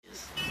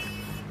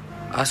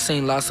I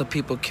seen lots of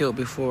people killed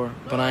before,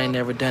 but I ain't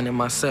never done it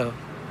myself.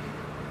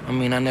 I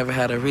mean, I never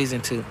had a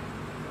reason to.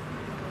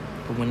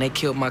 But when they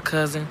killed my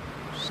cousin,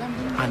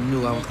 I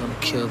knew I was gonna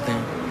kill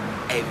them.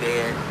 Hey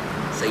man,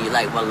 so you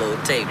like my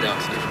little tape, don't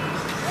you?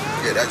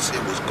 Yeah, that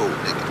shit was gold,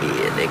 nigga.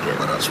 Yeah,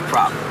 nigga, that's a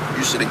problem.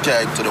 You should've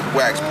came to the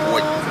wax, boy.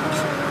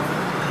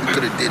 You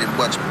could've did it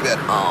much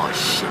better. Oh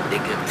shit,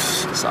 nigga.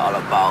 It's all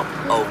about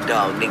old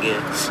dog, nigga.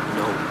 You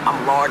know,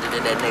 I'm larger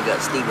than that nigga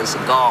Steven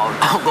Seagal.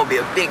 I'm gonna be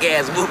a big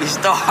ass movie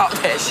star off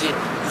that shit.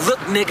 Look,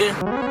 nigga.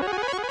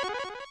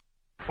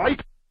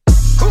 Fight.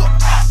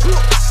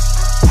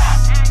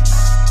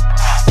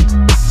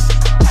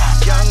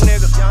 Young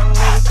nigga.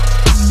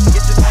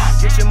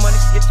 Get your money,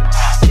 get your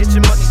money, get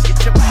your money,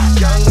 get your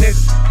money. Young nigga.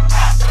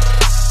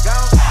 Go.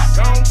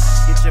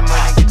 Get your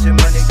money, get your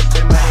money, get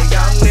your money.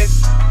 Young nigga.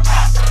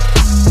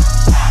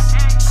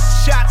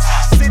 Shots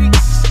City.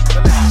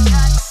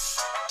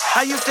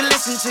 I used to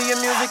listen to your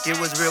music, it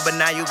was real, but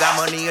now you got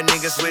money, a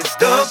nigga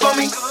switched up on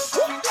me.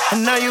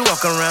 And now you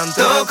walk around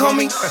thug,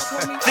 homie,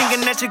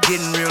 thinking that you're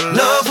getting real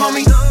love,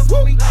 homie.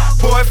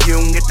 Boy, if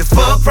you don't get the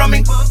fuck from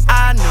me,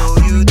 I know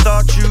you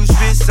thought you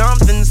spit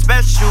something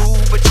special,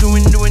 but you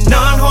ain't doing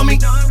none,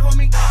 homie.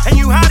 And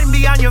you hiding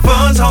behind your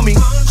funds, homie.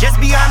 Just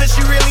be honest,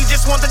 you really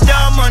just want the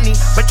dumb money,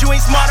 but you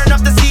ain't smart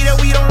enough to see that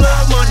we don't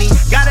love money.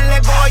 Gotta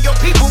let go of your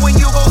people when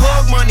you go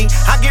hug money.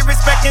 I get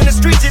respect in the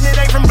streets and it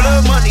ain't from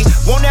blood money.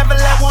 Won't ever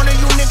let one of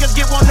you niggas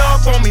get one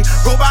up on me.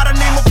 Go by the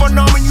name of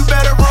Phenomenon, you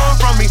better run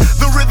from me.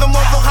 The rhythm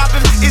of the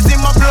hopping is in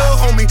my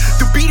blood, homie.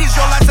 The beat is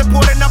your life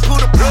support and I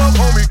put a plug,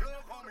 homie.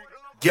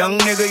 Young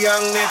nigga,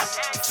 your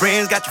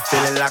friends got you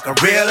feeling like a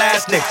real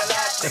ass nigga.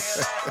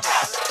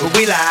 But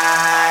we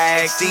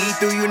like, see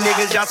through you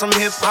niggas, y'all some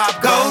hip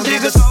hop gold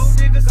diggers.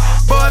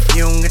 Boy, if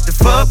you don't get the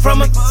fuck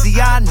from it, see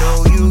I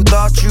know you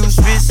thought you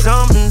spit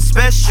something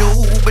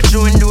special, but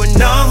you ain't doing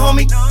none,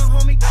 homie.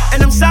 And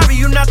I'm sorry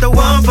you not the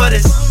one for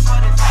this.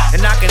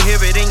 And I can hear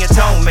it in your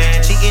tone,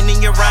 man. Cheating in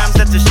your rhymes,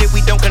 that's the shit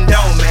we don't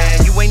condone,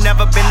 man. You ain't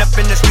never been up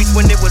in the streets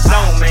when it was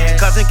on, man.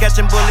 Cousin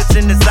catching bullets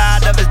in the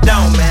side of his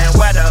dome, man.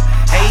 What up?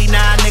 Hey,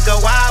 nah, nigga,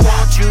 why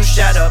won't you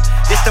shut up?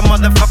 It's the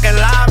motherfucking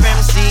live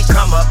MC,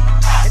 come up.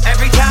 And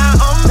every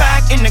time I'm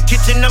back in the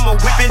kitchen, I'ma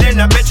whip it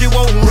and I bet you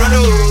won't run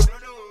up.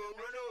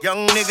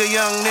 Young nigga,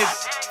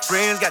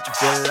 friends got you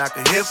feeling like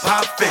a hip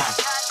hop figure.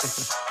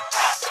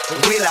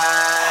 We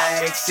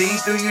like, see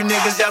through you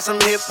niggas, y'all some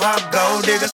hip hop gold diggers.